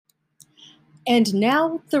And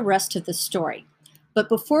now the rest of the story. But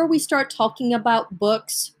before we start talking about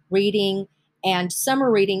books, reading, and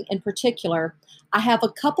summer reading in particular, I have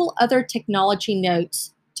a couple other technology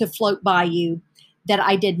notes to float by you that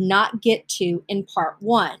I did not get to in part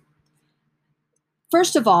one.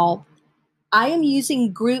 First of all, I am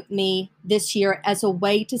using GroupMe this year as a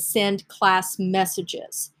way to send class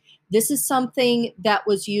messages. This is something that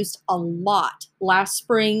was used a lot last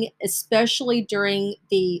spring, especially during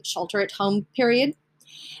the shelter at home period.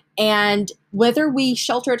 And whether we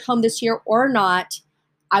shelter at home this year or not,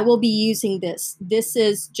 I will be using this. This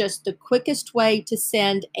is just the quickest way to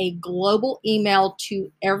send a global email to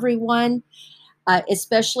everyone,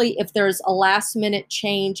 especially if there's a last minute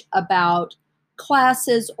change about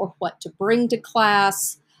classes or what to bring to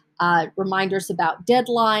class, reminders about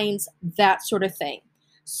deadlines, that sort of thing.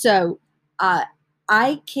 So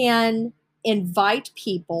I can invite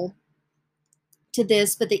people to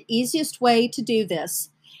this, but the easiest way to do this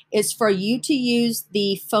is for you to use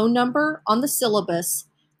the phone number on the syllabus,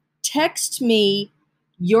 text me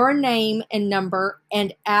your name and number,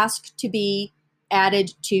 and ask to be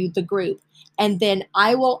added to the group. And then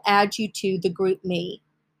I will add you to the GroupMe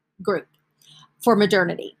group for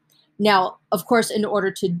Modernity. Now, of course, in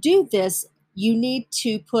order to do this, you need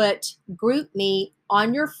to put GroupMe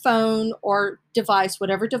on your phone or device,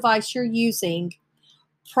 whatever device you're using,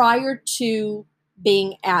 prior to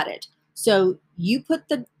being added. So you put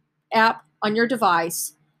the app on your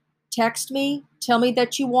device, text me, tell me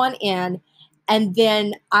that you want in, and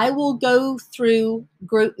then I will go through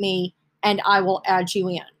GroupMe and I will add you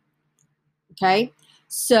in. Okay,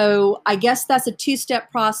 so I guess that's a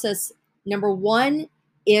two-step process. Number one,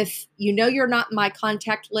 if you know you're not in my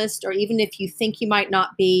contact list, or even if you think you might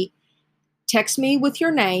not be, text me with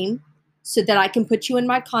your name so that I can put you in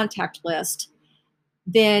my contact list.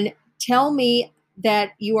 Then tell me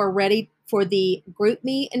that you are ready for the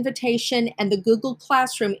GroupMe invitation and the Google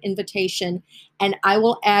Classroom invitation, and I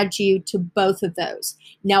will add you to both of those.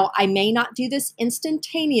 Now, I may not do this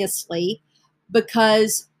instantaneously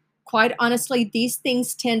because, quite honestly, these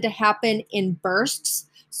things tend to happen in bursts.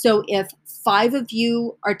 So if 5 of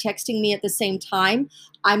you are texting me at the same time,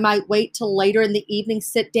 I might wait till later in the evening,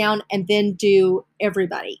 sit down, and then do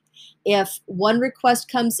everybody. If one request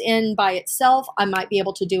comes in by itself, I might be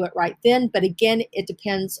able to do it right then. But again, it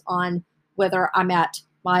depends on whether I'm at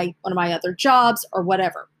one of my other jobs or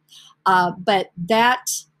whatever. But that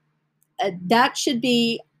should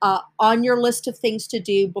be on your list of things to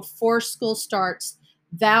do before school starts.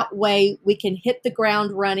 That way we can hit the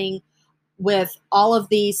ground running with all of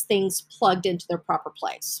these things plugged into their proper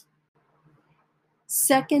place.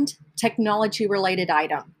 Second technology-related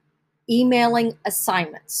item, emailing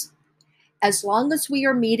assignments. As long as we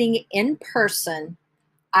are meeting in person,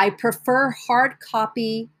 I prefer hard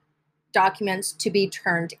copy documents to be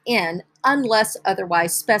turned in unless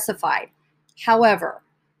otherwise specified. However,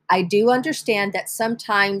 I do understand that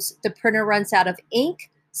sometimes the printer runs out of ink.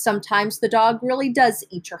 Sometimes the dog really does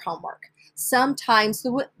eat your homework. Sometimes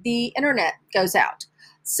the internet goes out.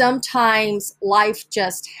 Sometimes life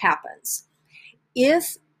just happens.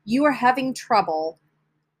 If you are having trouble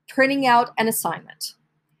printing out an assignment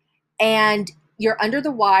and you're under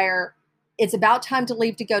the wire, it's about time to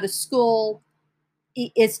leave to go to school,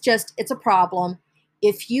 it's a problem.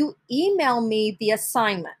 If you email me the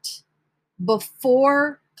assignment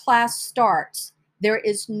before class starts, there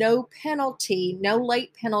is no penalty, no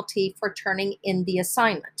late penalty for turning in the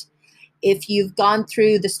assignment. If you've gone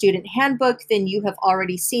through the student handbook, then you have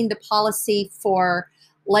already seen the policy for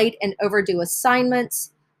late and overdue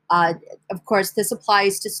assignments. Of course, this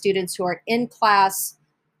applies to students who are in class,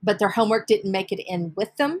 but their homework didn't make it in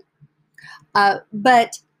with them.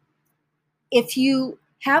 But if you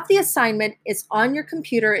have the assignment, it's on your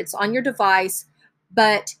computer, it's on your device,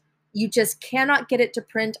 but you just cannot get it to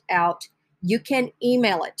print out, you can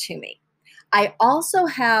email it to me. I also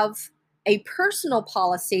have a personal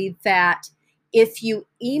policy that if you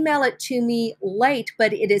email it to me late,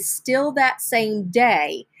 but it is still that same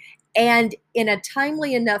day and in a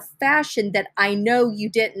timely enough fashion that I know you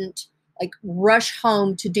didn't rush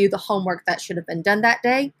home to do the homework that should have been done that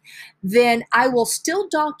day, then I will still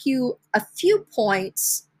dock you a few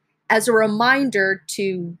points as a reminder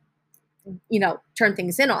to, turn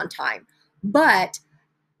things in on time, but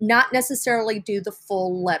not necessarily do the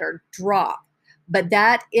full letter drop. But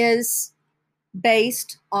that is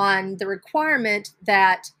based on the requirement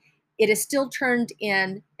that it is still turned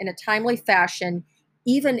in a timely fashion,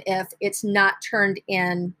 even if it's not turned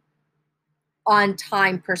in on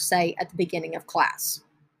time per se at the beginning of class.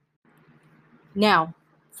 Now,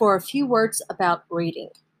 for a few words about reading.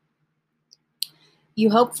 You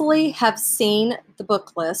hopefully have seen the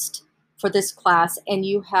book list for this class and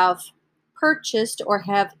you have purchased or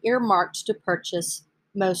have earmarked to purchase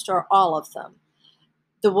most or all of them.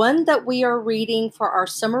 The one that we are reading for our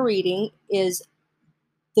summer reading is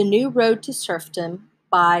The New Road to Serfdom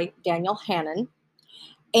by Daniel Hannan.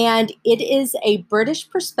 And it is a British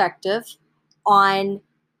perspective on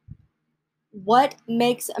what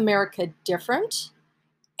makes America different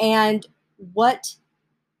and what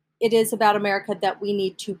it is about America that we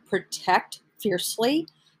need to protect fiercely,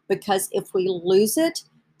 because if we lose it,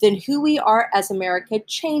 then who we are as America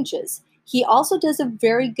changes. He also does a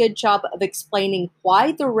very good job of explaining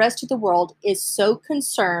why the rest of the world is so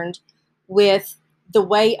concerned with the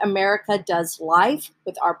way America does life,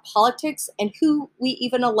 with our politics, and who we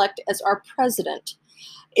even elect as our president.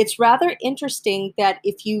 It's rather interesting that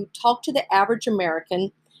if you talk to the average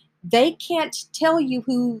American, they can't tell you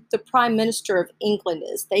who the Prime Minister of England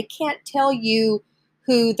is. They can't tell you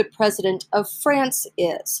who the President of France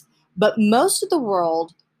is. But most of the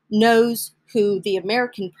world knows who the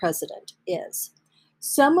American president is.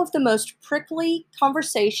 Some of the most prickly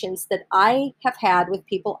conversations that I have had with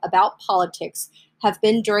people about politics have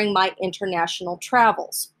been during my international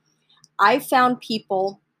travels. I found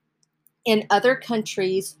people in other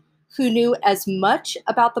countries who knew as much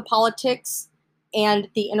about the politics and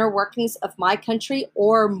the inner workings of my country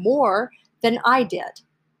or more than I did.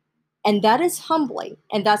 And that is humbling,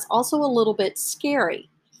 and that's also a little bit scary.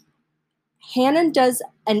 Hannan does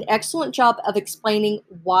an excellent job of explaining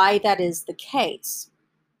why that is the case.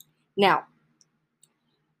 Now,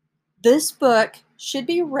 this book should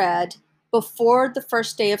be read before the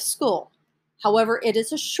first day of school. However, it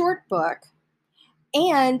is a short book,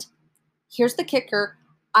 and here's the kicker: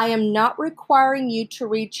 I am not requiring you to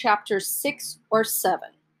read chapters 6 or 7.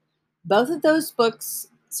 Both of those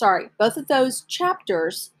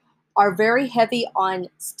chapters are very heavy on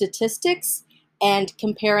statistics and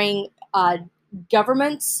comparing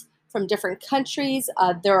governments from different countries.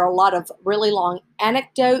 There are a lot of really long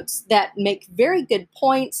anecdotes that make very good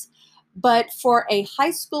points, but for a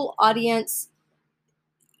high school audience,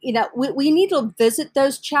 we need to visit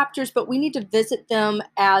those chapters, but we need to visit them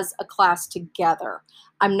as a class together.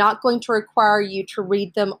 I'm not going to require you to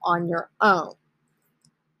read them on your own.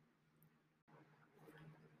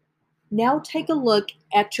 Now take a look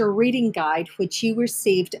at your reading guide, which you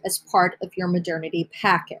received as part of your Modernity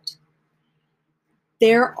packet.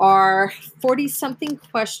 There are 40-something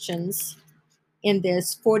questions in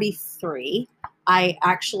this, 43. I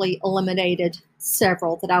actually eliminated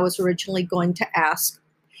several that I was originally going to ask.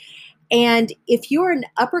 And if you're an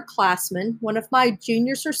upperclassman, one of my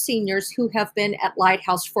juniors or seniors who have been at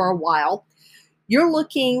Lighthouse for a while, you're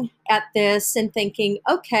looking at this and thinking,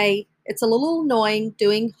 okay, it's a little annoying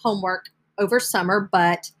doing homework over summer,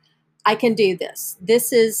 but I can do this.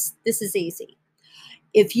 This is easy.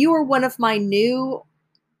 If you are one of my new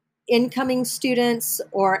incoming students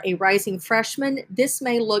or a rising freshman, this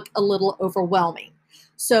may look a little overwhelming.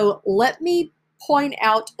 So let me point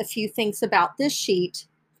out a few things about this sheet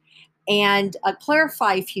and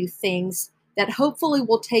clarify a few things that hopefully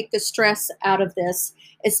will take the stress out of this,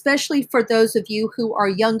 especially for those of you who are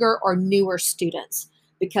younger or newer students.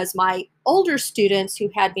 Because my older students who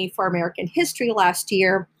had me for American history last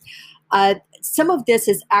year, some of this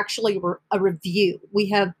is actually a review. We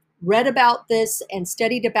have read about this and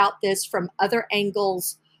studied about this from other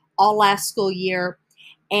angles all last school year.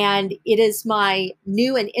 And it is my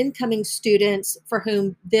new and incoming students for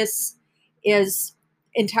whom this is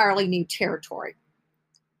entirely new territory.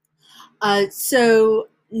 So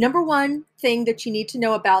number one thing that you need to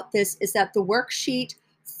know about this is that the worksheet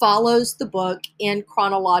follows the book in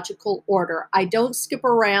chronological order. I don't skip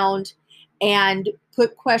around and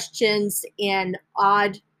put questions in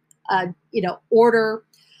odd, order.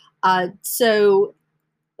 So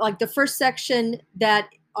like the first section that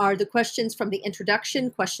are the questions from the introduction,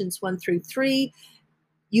 questions 1 through 3,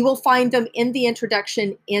 you will find them in the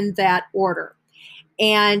introduction in that order.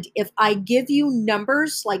 And if I give you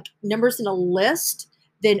numbers, like numbers in a list,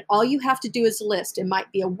 then all you have to do is list. It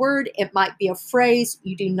might be a word, it might be a phrase.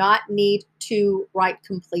 You do not need to write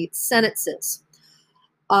complete sentences.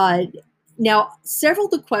 Now, several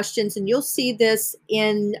of the questions, and you'll see this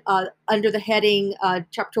in under the heading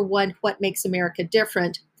Chapter 1, What Makes America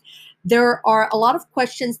Different, there are a lot of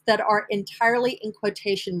questions that are entirely in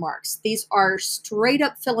quotation marks. These are straight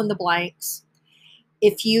up fill in the blanks.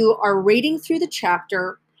 If you are reading through the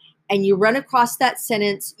chapter and you run across that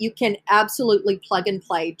sentence, you can absolutely plug and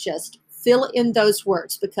play. Just fill in those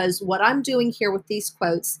words, because what I'm doing here with these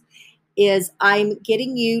quotes is I'm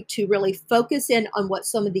getting you to really focus in on what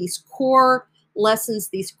some of these core lessons,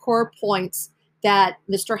 these core points that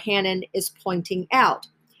Mr. Hannon is pointing out.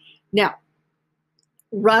 Now,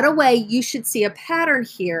 right away, you should see a pattern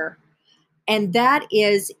here, and that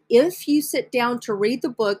is if you sit down to read the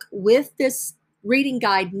book with this reading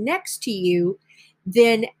guide next to you,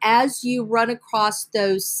 then as you run across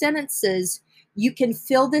those sentences, you can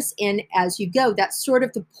fill this in as you go. That's sort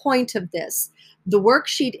of the point of this. The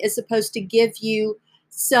worksheet is supposed to give you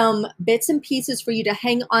some bits and pieces for you to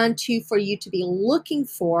hang on to, for you to be looking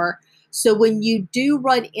for. So when you do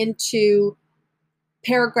run into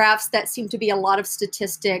paragraphs that seem to be a lot of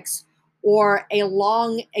statistics or a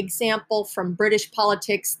long example from British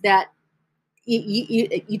politics that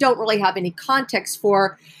you don't really have any context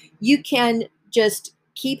for, you can just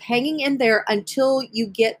keep hanging in there until you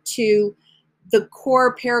get to the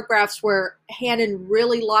core paragraphs where Hannon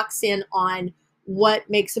really locks in on what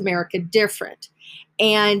makes America different.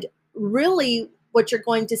 And really what you're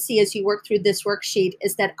going to see as you work through this worksheet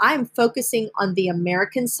is that I'm focusing on the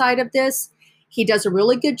American side of this. He does a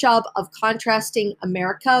really good job of contrasting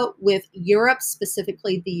America with Europe,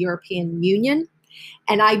 specifically the European Union.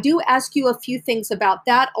 And I do ask you a few things about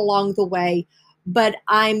that along the way, but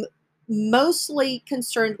I'm mostly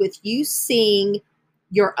concerned with you seeing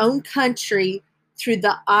your own country through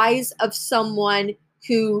the eyes of someone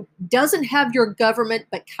who doesn't have your government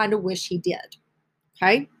but kind of wish he did.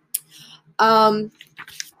 Okay?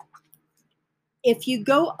 If you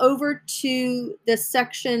go over to the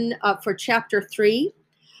section for chapter 3,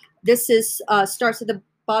 this is starts at the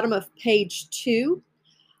bottom of page 2.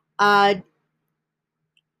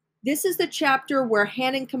 This is the chapter where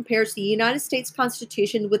Hannon compares the United States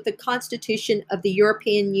Constitution with the Constitution of the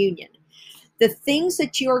European Union. The things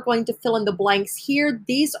that you are going to fill in the blanks here,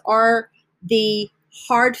 these are the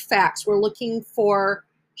hard facts. We're looking for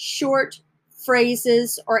short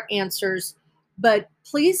phrases or answers, but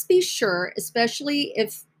please be sure, especially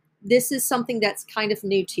if this is something that's kind of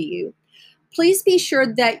new to you, please be sure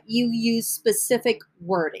that you use specific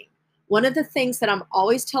wording. One of the things that I'm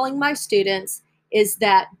always telling my students is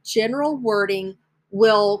that general wording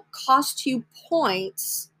will cost you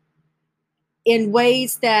points in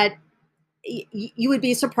ways that you would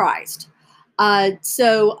be surprised.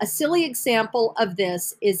 So a silly example of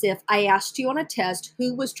this is if I asked you on a test,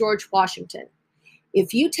 who was George Washington?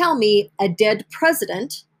 If you tell me a dead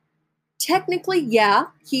president, technically, yeah,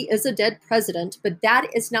 he is a dead president, but that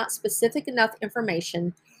is not specific enough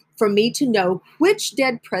information for me to know which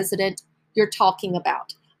dead president you're talking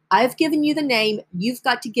about. I've given you the name. You've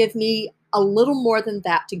got to give me a little more than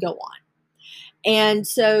that to go on. And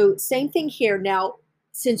so same thing here. Now,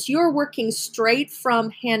 since you're working straight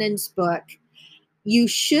from Hannon's book, you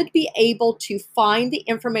should be able to find the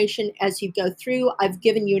information as you go through. I've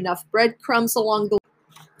given you enough breadcrumbs along the way.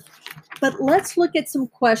 But let's look at some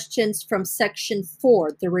questions from section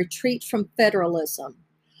 4, the retreat from federalism.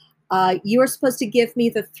 You are supposed to give me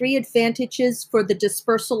the 3 advantages for the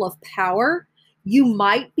dispersal of power. You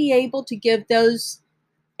might be able to give those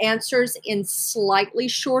answers in slightly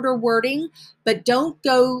shorter wording, but don't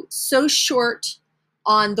go so short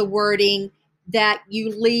on the wording that you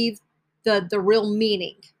leave the real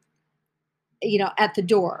meaning, at the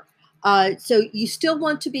door. So you still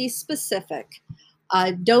want to be specific.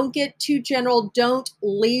 Don't get too general. Don't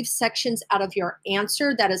leave sections out of your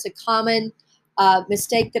answer. That is a common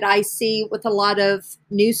mistake that I see with a lot of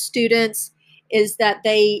new students, is that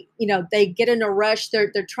they get in a rush.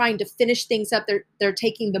 They're trying to finish things up. They're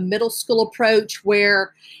taking the middle school approach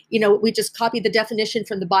where, we just copy the definition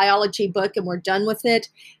from the biology book and we're done with it.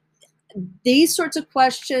 These sorts of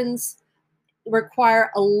questions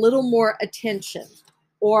require a little more attention,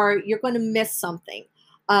 or you're going to miss something.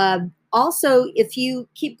 Also, if you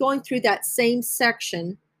keep going through that same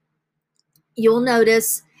section, you'll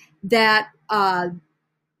notice that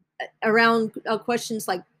around questions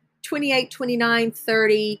like 28, 29,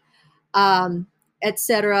 30,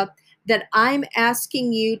 etc., that I'm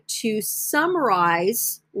asking you to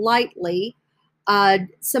summarize lightly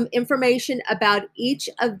some information about each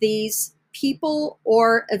of these people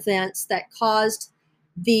or events that caused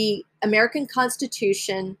the American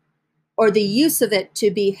Constitution or the use of it to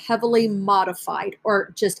be heavily modified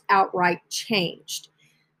or just outright changed.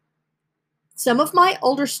 Some of my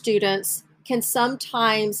older students can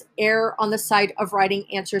sometimes err on the side of writing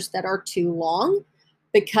answers that are too long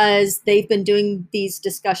because they've been doing these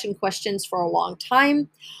discussion questions for a long time.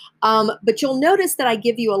 But you'll notice that I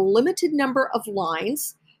give you a limited number of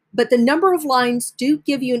lines, but the number of lines do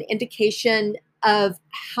give you an indication of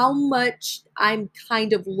how much I'm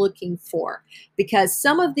kind of looking for, because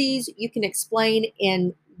some of these you can explain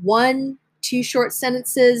in 1, 2 short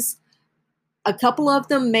sentences. A couple of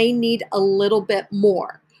them may need a little bit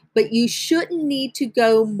more. but you shouldn't need to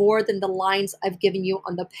go more than the lines I've given you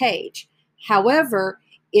on the page. However,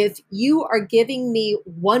 if you are giving me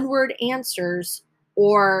one-word answers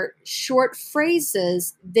or short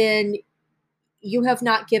phrases, then you have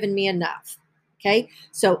not given me enough. Okay,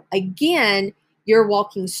 so again, you're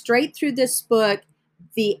walking straight through this book.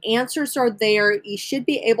 The answers are there. You should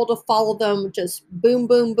be able to follow them, just boom,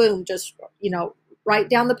 boom, boom, just, right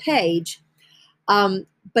down the page.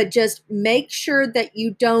 But just make sure that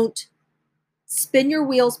you don't spin your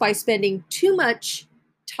wheels by spending too much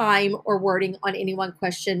time or wording on any one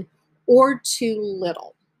question or too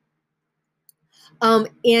little.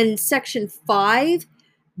 In section 5,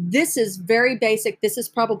 this is very basic. This is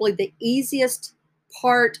probably the easiest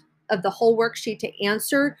part of the whole worksheet to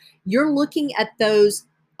answer. You're looking at those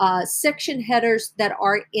section headers that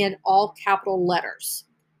are in all capital letters,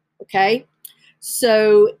 okay?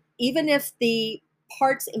 So even if the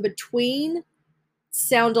parts in between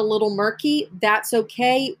sound a little murky, that's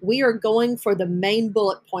okay. We are going for the main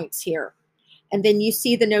bullet points here. And then you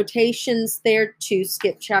see the notations there to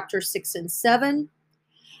skip chapter 6 and 7.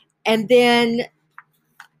 And then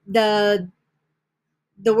the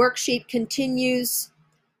worksheet continues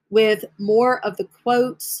with more of the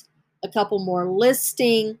quotes, a couple more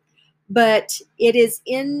listing, but it is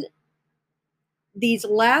in these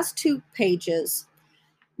last 2 pages,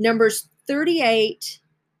 numbers 38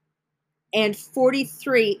 and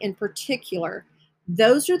 43 in particular.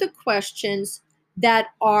 Those are the questions that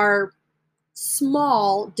are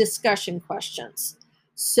small discussion questions.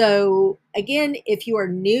 So again, if you are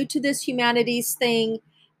new to this humanities thing,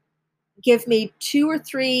 give me 2 or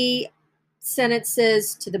 3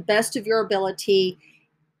 sentences to the best of your ability.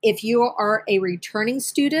 If you are a returning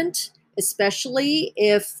student, especially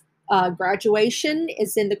if graduation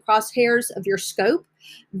is in the crosshairs of your scope,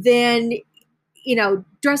 then,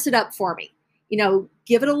 dress it up for me.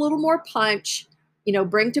 Give it a little more punch,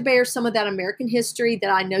 bring to bear some of that American history that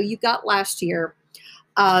I know you got last year.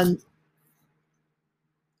 But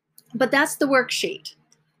that's the worksheet,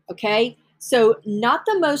 okay? So not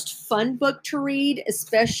the most fun book to read,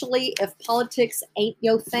 especially if politics ain't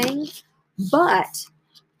your thing. But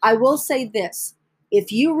I will say this.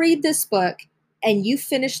 If you read this book and you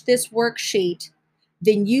finish this worksheet,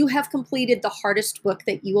 then you have completed the hardest book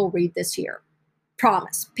that you will read this year.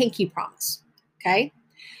 Promise, pinky promise, okay?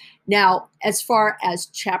 Now, as far as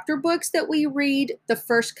chapter books that we read, the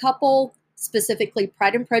first couple, specifically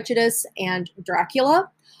Pride and Prejudice and Dracula,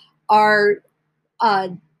 are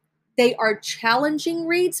they are challenging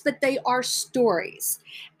reads, but they are stories.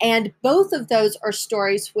 And both of those are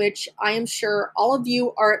stories which I am sure all of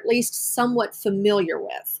you are at least somewhat familiar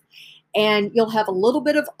with. And you'll have a little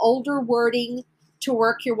bit of older wording to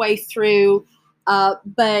work your way through,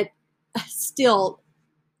 but still,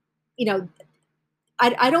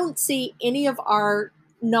 I don't see any of our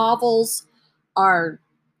novels, our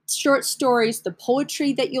short stories, the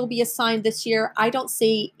poetry that you'll be assigned this year, I don't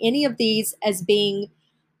see any of these as being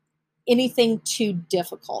anything too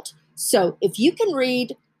difficult. So if you can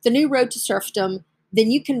read The New Road to Serfdom, then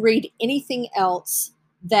you can read anything else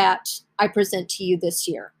that I present to you this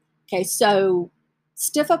year. Okay, so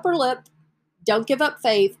stiff upper lip, don't give up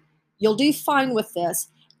faith. You'll do fine with this.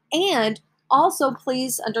 And also,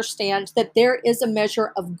 please understand that there is a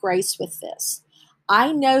measure of grace with this.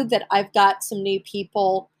 I know that I've got some new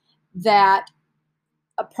people that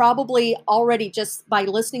probably already just by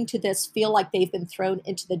listening to this feel like they've been thrown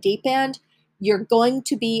into the deep end. You're going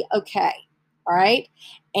to be okay. All right.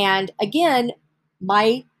 And again,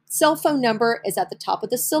 my cell phone number is at the top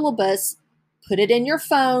of the syllabus. Put it in your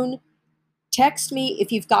phone. Text me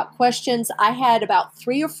if you've got questions. I had about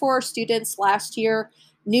 3 or 4 students last year,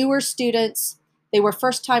 newer students. They were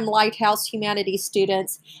first-time Lighthouse Humanities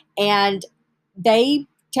students, and they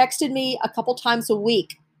texted me a couple times a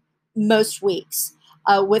week, most weeks,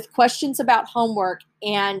 with questions about homework,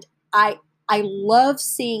 and I love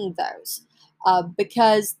seeing those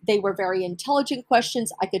because they were very intelligent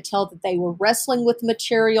questions. I could tell that they were wrestling with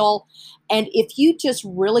material, and if you just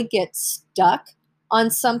really get stuck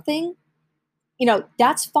on something,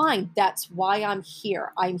 that's fine. That's why I'm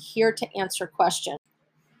here. I'm here to answer questions.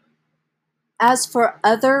 As for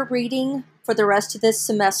other reading for the rest of this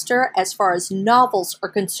semester, as far as novels are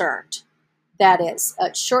concerned, that is,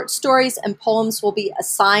 short stories and poems will be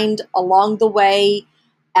assigned along the way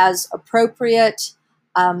as appropriate.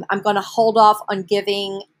 I'm going to hold off on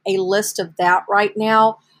giving a list of that right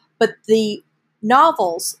now, but the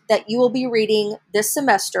novels that you will be reading this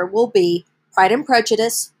semester will be Pride and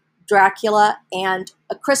Prejudice, Dracula, and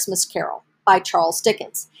A Christmas Carol by Charles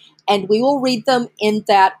Dickens. And we will read them in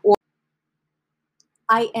that order.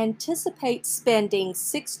 I anticipate spending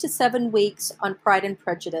 6 to 7 weeks on Pride and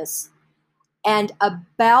Prejudice and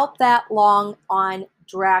about that long on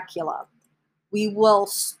Dracula. We will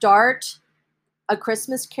start A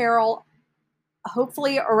Christmas Carol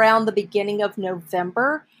hopefully around the beginning of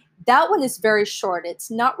November. That one is very short.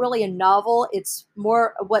 It's not really a novel. It's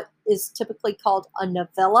more what is typically called a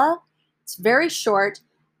novella. It's very short.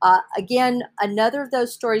 Again, another of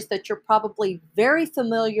those stories that you're probably very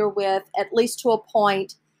familiar with, at least to a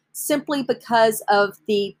point, simply because of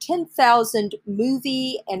the 10,000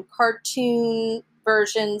 movie and cartoon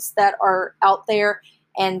versions that are out there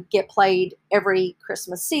and get played every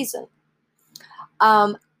Christmas season.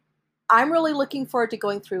 I'm really looking forward to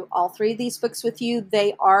going through all three of these books with you.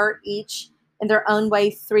 They are each, in their own way,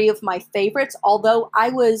 three of my favorites, although I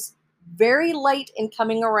was very late in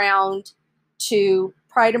coming around to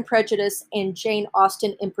Pride and Prejudice and Jane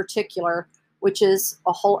Austen in particular, which is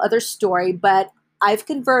a whole other story, but I've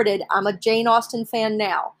converted. I'm a Jane Austen fan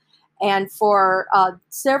now, and for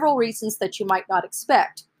several reasons that you might not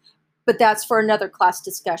expect, but that's for another class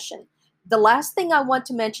discussion. The last thing I want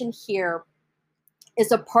to mention here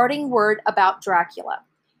is a parting word about Dracula.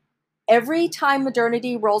 Every time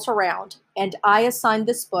Modernity rolls around and I assign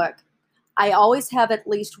this book, I always have at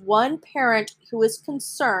least one parent who is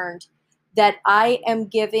concerned that I am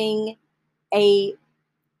giving a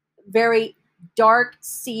very dark,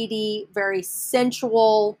 seedy, very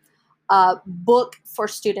sensual book for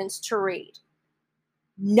students to read.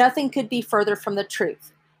 Nothing could be further from the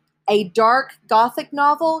truth. A dark Gothic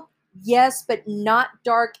novel, yes, but not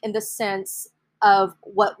dark in the sense of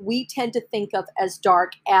what we tend to think of as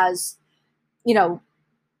dark as, 21st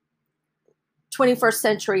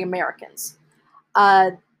century Americans.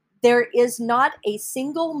 There is not a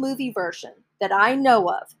single movie version that I know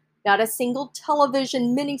of, not a single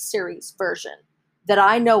television miniseries version that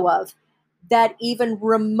I know of that even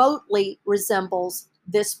remotely resembles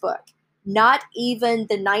this book. Not even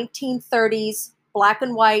the 1930s black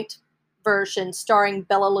and white version starring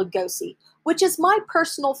Bela Lugosi, which is my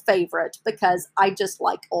personal favorite because I just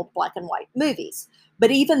like old black and white movies.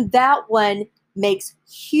 But even that one makes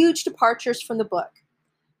huge departures from the book.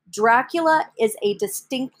 Dracula is a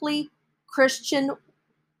distinctly Christian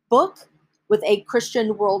book with a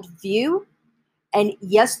Christian worldview. And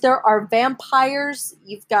yes, there are vampires.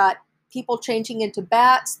 You've got people changing into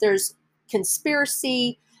bats. There's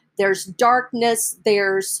conspiracy. There's darkness.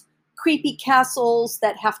 There's creepy castles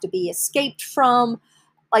that have to be escaped from.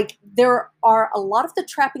 Like, there are a lot of the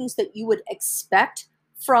trappings that you would expect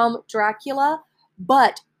from Dracula,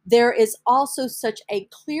 but there is also such a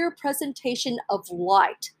clear presentation of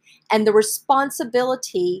light and the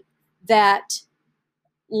responsibility that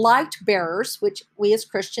light bearers, which we as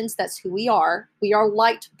Christians, that's who we are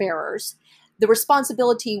light bearers, the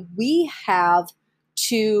responsibility we have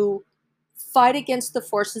to fight against the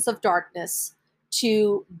forces of darkness,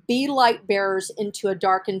 to be light bearers into a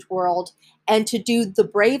darkened world, and to do the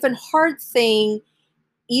brave and hard thing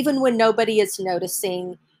even when nobody is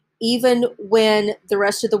noticing, even when the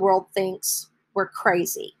rest of the world thinks we're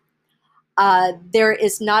crazy. There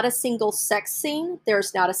is not a single sex scene.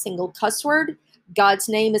 There's not a single cuss word. God's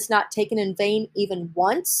name is not taken in vain even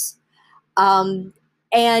once.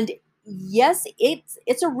 And yes,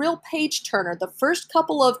 it's a real page turner. The first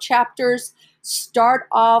couple of chapters start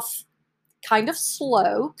off kind of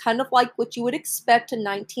slow, kind of like what you would expect a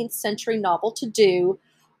 19th century novel to do.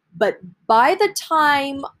 But by the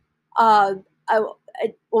time,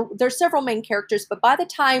 there's several main characters, but by the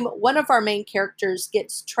time one of our main characters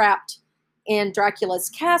gets trapped in Dracula's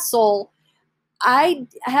castle,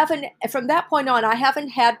 from that point on, I haven't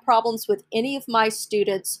had problems with any of my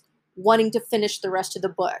students wanting to finish the rest of the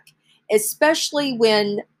book, especially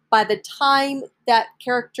when by the time that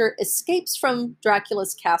character escapes from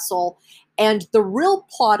Dracula's castle and the real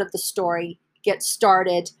plot of the story gets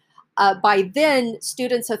started, by then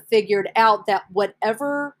students have figured out that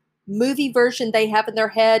whatever movie version they have in their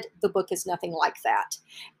head, the book is nothing like that.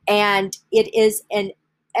 And it is an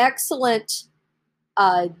excellent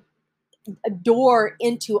door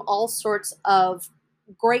into all sorts of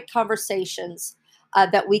great conversations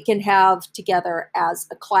that we can have together as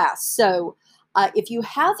a class. So if you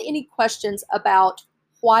have any questions about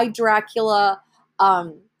why Dracula,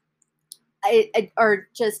 or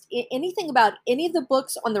just anything about any of the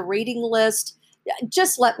books on the reading list,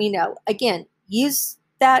 just let me know. Again, use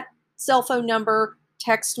that cell phone number,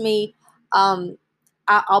 text me.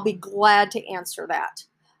 I'll be glad to answer that.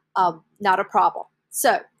 Not a problem.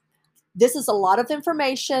 So this is a lot of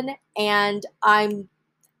information, and I'm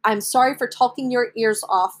sorry for talking your ears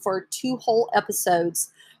off for 2 whole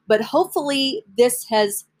episodes, but hopefully this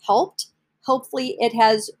has helped. Hopefully it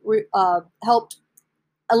has helped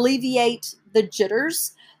alleviate the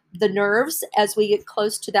jitters, the nerves as we get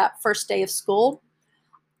close to that first day of school.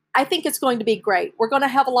 I think it's going to be great. We're going to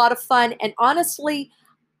have a lot of fun. And honestly,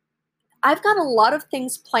 I've got a lot of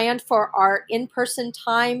things planned for our in-person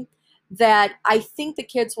time that I think the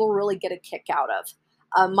kids will really get a kick out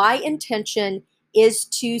of. My intention is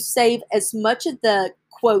to save as much of the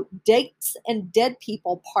quote dates and dead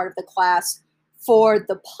people part of the class for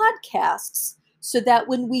the podcasts so that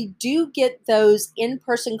when we do get those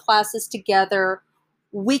in-person classes together,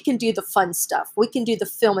 we can do the fun stuff. We can do the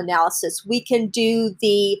film analysis. We can do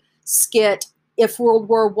the skit if World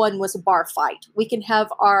War I was a bar fight. We can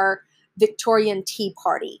have our Victorian tea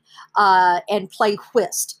party and play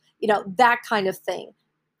whist, that kind of thing.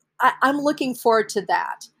 I'm looking forward to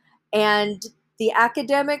that. And the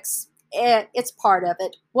academics, it's part of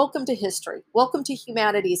it. Welcome to history. Welcome to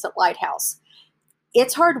humanities at Lighthouse.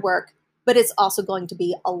 It's hard work, but it's also going to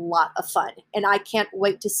be a lot of fun. And I can't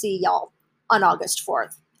wait to see y'all on August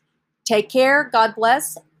 4th. Take care, God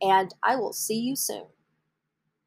bless, and I will see you soon.